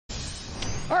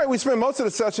All right, we spent most of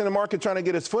the session in the market trying to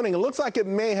get its footing. It looks like it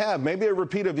may have, maybe a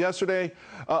repeat of yesterday.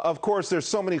 Of course, there's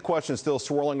so many questions still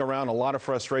swirling around, a lot of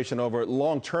frustration over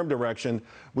long-term direction.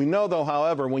 We know, though,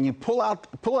 however, when you pull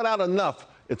it out enough,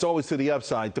 it's always to the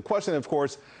upside. The question, of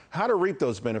course, how to reap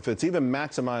those benefits, even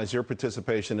maximize your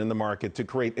participation in the market to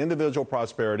create individual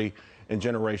prosperity and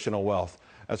generational wealth.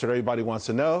 That's what everybody wants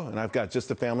to know, and I've got just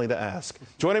the family to ask.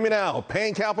 Joining me now,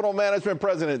 Payne Capital Management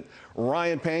President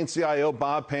Ryan Payne, CIO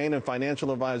Bob Payne, and Financial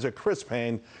Advisor Chris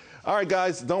Payne. All right,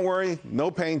 guys, don't worry,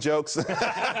 no Payne jokes.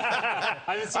 I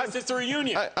haven't seen since the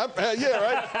reunion.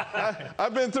 Yeah, right?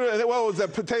 I've been through it. What was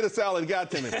that potato salad got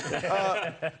to me?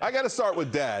 I got to start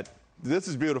with Dad. This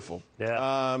is beautiful.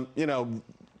 Yeah. You know,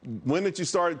 when did you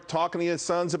start talking to your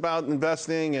sons about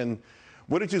investing, and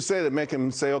what did you say that make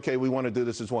them say, okay, we want to do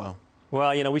this as well?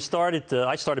 Well, you know, I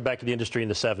started back in the industry in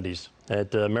the 70s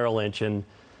at Merrill Lynch, and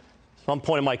at some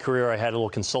point in my career, I had a little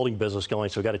consulting business going,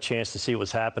 so I got a chance to see what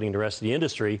was happening in the rest of the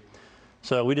industry.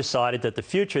 So we decided that the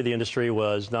future of the industry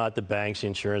was not the banks, the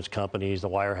insurance companies, the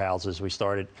wirehouses. We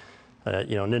started,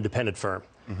 you know, an independent firm.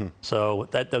 Mm-hmm. So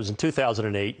that was in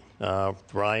 2008.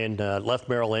 Ryan left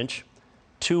Merrill Lynch.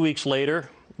 2 weeks later,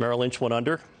 Merrill Lynch went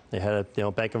under. They had,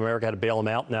 Bank of America had to bail them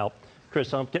out. Now, Chris,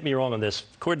 don't get me wrong on this.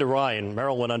 According to Ryan,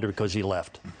 Merrill went under because he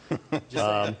left.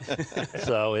 And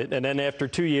then after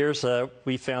 2 years,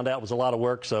 we found out it was a lot of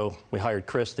work, so we hired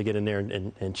Chris to get in there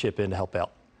and chip in to help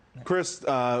out. Chris,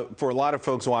 for a lot of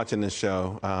folks watching this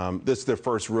show, this is their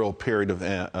first real period of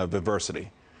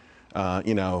adversity.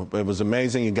 You know, it was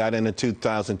amazing. You got into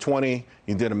 2020.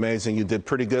 You did amazing. You did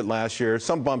pretty good last year.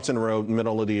 Some bumps in the road,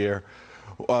 middle of the year.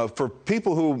 For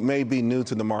people who may be new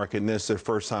to the market and this is their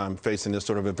first time facing this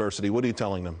sort of adversity, what are you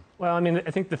telling them? Well, I mean,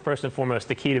 I think the first and foremost,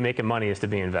 the key to making money is to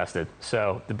be invested.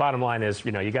 So the bottom line is,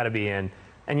 you got to be in.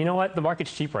 And you know what? The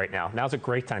market's cheap right now. Now's a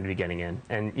great time to be getting in.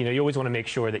 And, you always want to make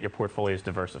sure that your portfolio is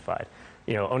diversified.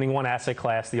 Owning one asset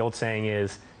class, the old saying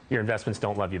is, your investments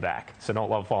don't love you back. So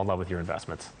don't fall in love with your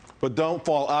investments. But don't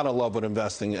fall out of love with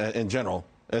investing in general.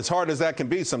 As hard as that can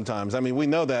be sometimes. I mean, we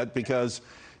know that because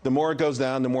the more it goes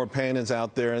down, the more pain is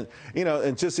out there. And,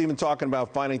 and just even talking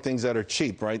about finding things that are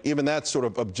cheap, right? Even that's sort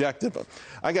of objective.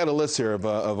 I got a list here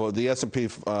of the S&P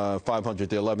 500,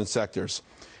 the 11 sectors.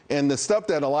 And the stuff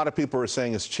that a lot of people are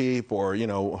saying is cheap or,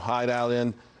 hide out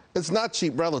in, it's not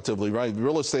cheap relatively, right?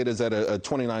 Real estate is at a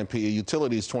 29 PE,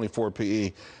 utilities 24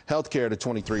 PE, healthcare at a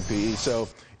 23 PE. So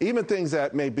even things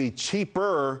that may be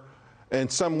cheaper in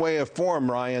some way or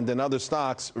form, Ryan, than other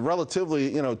stocks,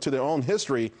 relatively, to their own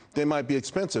history, they might be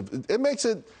expensive. It makes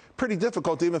it pretty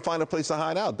difficult to even find a place to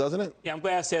hide out, doesn't it? Yeah, I'm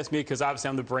glad you asked me because obviously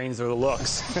I'm the brains or the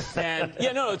looks. And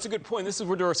yeah, no, it's a good point. This is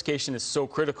where diversification is so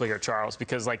critical here, Charles,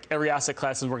 because like every asset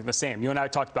class is working the same. You and I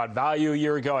talked about value a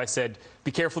year ago. I said,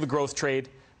 be careful of the growth trade.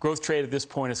 Growth trade at this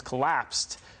point has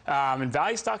collapsed. And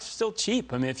value stocks are still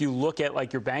cheap. I mean, if you look at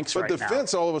like your banks right now. But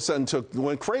defense all of a sudden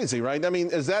went crazy, right? I mean,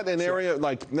 is that an area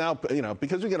like now,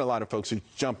 because we get a lot of folks who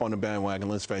jump on the bandwagon,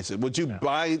 let's face it. Would you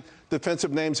buy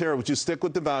defensive names here, or would you stick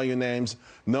with the value names,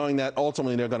 knowing that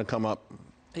ultimately they're going to come up?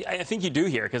 I think you do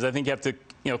here, because I think you have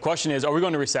to, question is, are we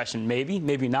going to recession? Maybe,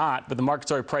 maybe not, but the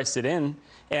market's already priced it in.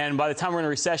 And by the time we're in a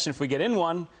recession, if we get in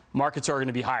one, markets are going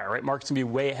to be higher, right? Markets going to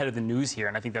be way ahead of the news here,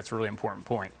 and I think that's a really important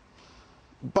point.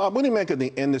 Bob, what do you make of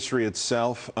the industry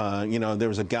itself? There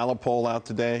was a Gallup poll out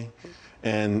today,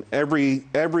 and every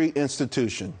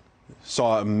institution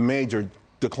saw a major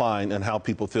decline in how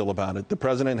people feel about it. The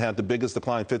president had the biggest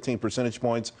decline, 15 percentage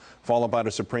points, followed by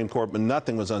the Supreme Court, but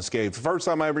nothing was unscathed. First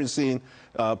time I've ever seen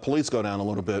police go down a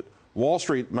little bit. Wall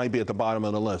Street might be at the bottom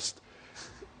of the list.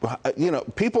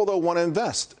 People, though, want to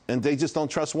invest, and they just don't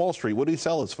trust Wall Street. What do you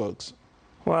tell us, folks?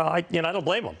 Well, I don't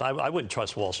blame them. I wouldn't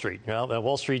trust Wall Street.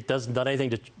 Wall Street doesn't do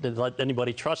anything to let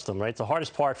anybody trust them, right? The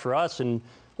hardest part for us in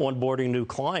onboarding a new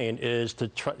client is to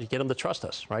get them to trust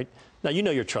us, right? Now,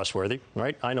 you're trustworthy,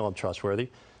 right? I know I'm trustworthy,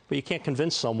 but you can't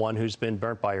convince someone who's been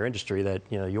burnt by your industry that,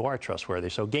 you are trustworthy.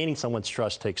 So gaining someone's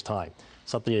trust takes time.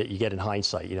 Something that you get in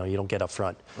hindsight, you don't get up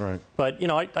front. Right. But,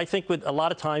 I think with a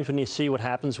lot of times when you see what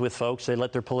happens with folks, they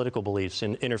let their political beliefs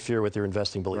interfere with their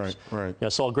investing beliefs. Right. I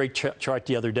saw a great chart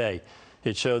the other day.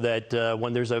 It showed that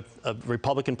when there's a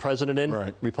Republican president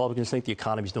in, Republicans think the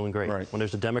economy's doing great. When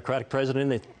there's a Democratic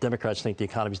president in, the Democrats think the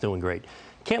economy's doing great.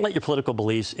 Can't let your political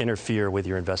beliefs interfere with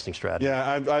your investing strategy.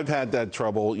 Yeah, I've had that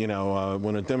trouble,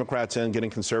 when a Democrat's in, getting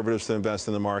conservatives to invest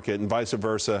in the market and vice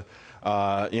versa,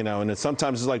 and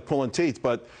sometimes it's like pulling teeth,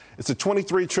 but it's a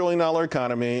 $23 trillion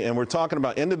economy, and we're talking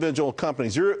about individual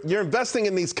companies. You're investing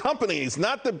in these companies,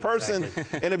 not the person.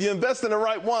 Exactly. And if you invest in the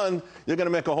right one, you're going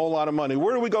to make a whole lot of money.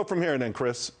 Where do we go from here then,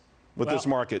 Chris? with this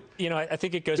market? You know, I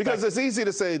think it goes because back. it's easy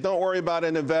to say, don't worry about it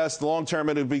and invest. Long term,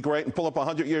 it'll be great, and pull up a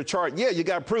 100-year chart. Yeah, you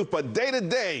got proof, but day to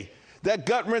day, that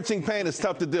gut-wrenching pain is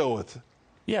tough to deal with.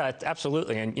 Yeah,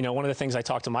 absolutely. And, you know, one of the things I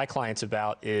talk to my clients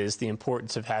about is the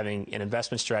importance of having an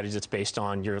investment strategy that's based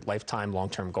on your lifetime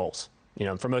long-term goals. You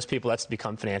know, for most people, that's to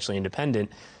become financially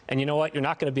independent. And you know what? You're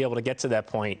not going to be able to get to that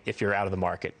point if you're out of the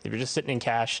market. If you're just sitting in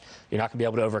cash, you're not going to be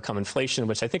able to overcome inflation,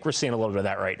 which I think we're seeing a little bit of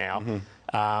that right now.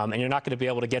 And you're not going to be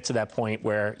able to get to that point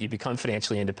where you become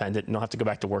financially independent and don't have to go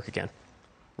back to work again.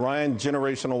 Ryan,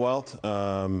 generational wealth,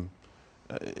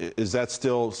 is that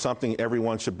still something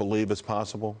everyone should believe is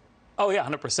possible? Oh, yeah,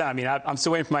 100%. I mean, I'm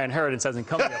still waiting for my inheritance. Hasn't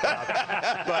come yet.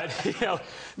 But, you know,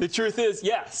 the truth is,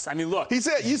 yes. I mean, look. You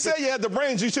said you had the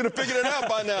brains. You should have figured it out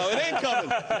by now. It ain't coming.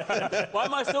 Why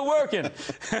am I still working?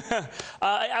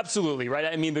 Absolutely, right?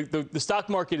 I mean, the stock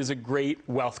market is a great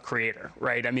wealth creator,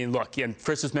 right? I mean, look, and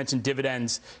Chris has mentioned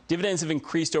dividends. Dividends have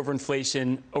increased over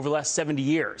inflation over the last 70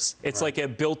 years. It's like a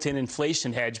built-in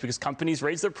inflation hedge because companies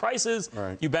raise their prices.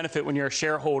 Right. You benefit when you're a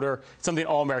shareholder. It's something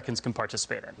all Americans can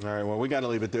participate in. All right, well, we got to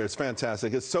leave it there. It's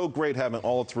fantastic. It's so great having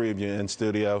all three of you in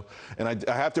studio. And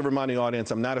I have to remind the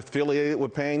audience, I'm not affiliated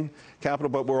with Payne Capital,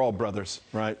 but we're all brothers,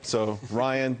 right? So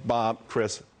Ryan, Bob,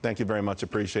 Chris, thank you very much.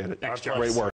 Appreciate it. Thanks, Charles. Great work.